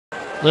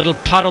Little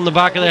pat on the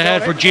back of the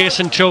head for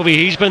Jason Tovey.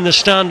 He's been the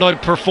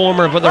standout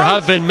performer, but there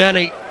have been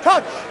many.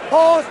 Touch,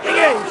 pause,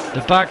 engage.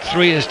 The back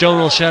three, as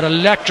Donald said,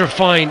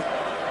 electrifying.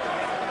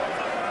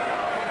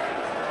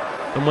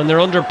 And when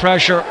they're under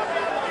pressure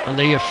and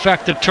they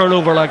effect a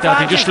turnover like that,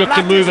 they just look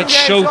to move it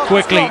so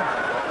quickly.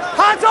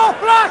 Hands off,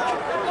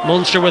 Black!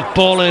 Munster with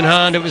ball in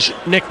hand. It was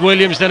Nick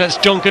Williams, then it's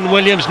Duncan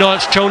Williams, now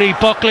it's Tony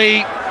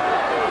Buckley.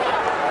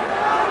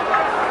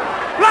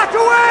 Black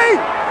away!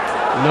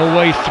 No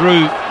way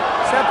through.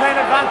 Still playing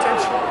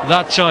advantage.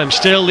 That time,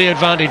 still the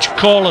advantage.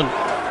 Colin.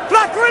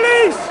 Black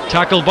release!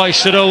 Tackled by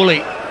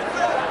Sidoli.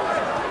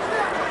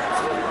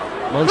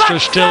 Munster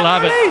still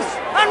have it. Release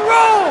and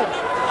roll!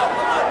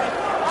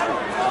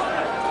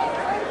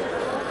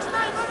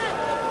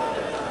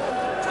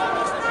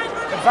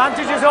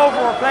 Advantage is over,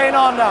 we're playing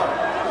on now.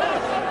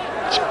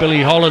 It's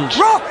Billy Holland.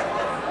 Rock!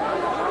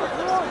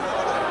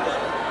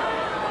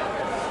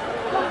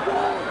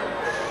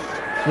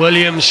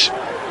 Williams,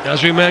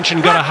 as we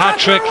mentioned, got a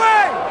hat-trick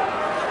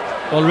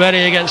already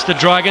against the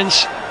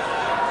Dragons.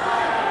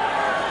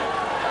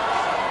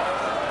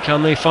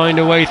 Can they find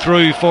a way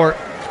through for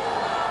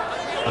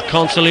a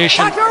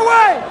consolation?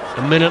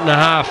 A minute and a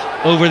half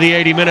over the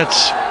 80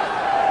 minutes.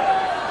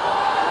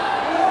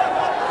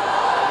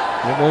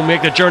 It won't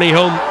make the journey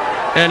home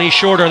any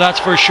shorter, that's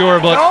for sure,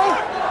 but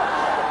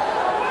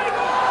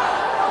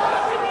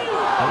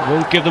it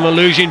won't give them a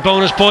losing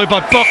bonus point.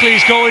 But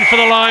Buckley's going for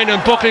the line,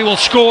 and Buckley will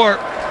score.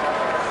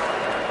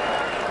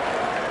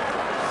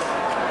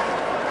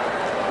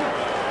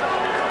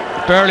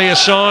 Barely a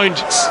sound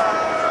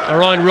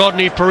around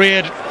Rodney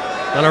Parade,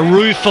 and a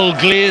rueful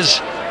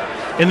glaze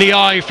in the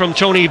eye from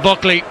Tony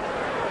Buckley.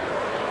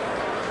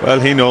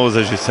 Well, he knows,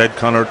 as you said,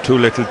 Conor, too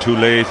little too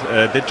late.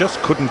 They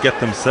just couldn't get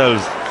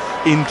themselves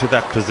into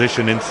that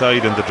position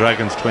inside in the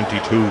Dragons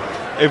 22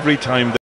 every time.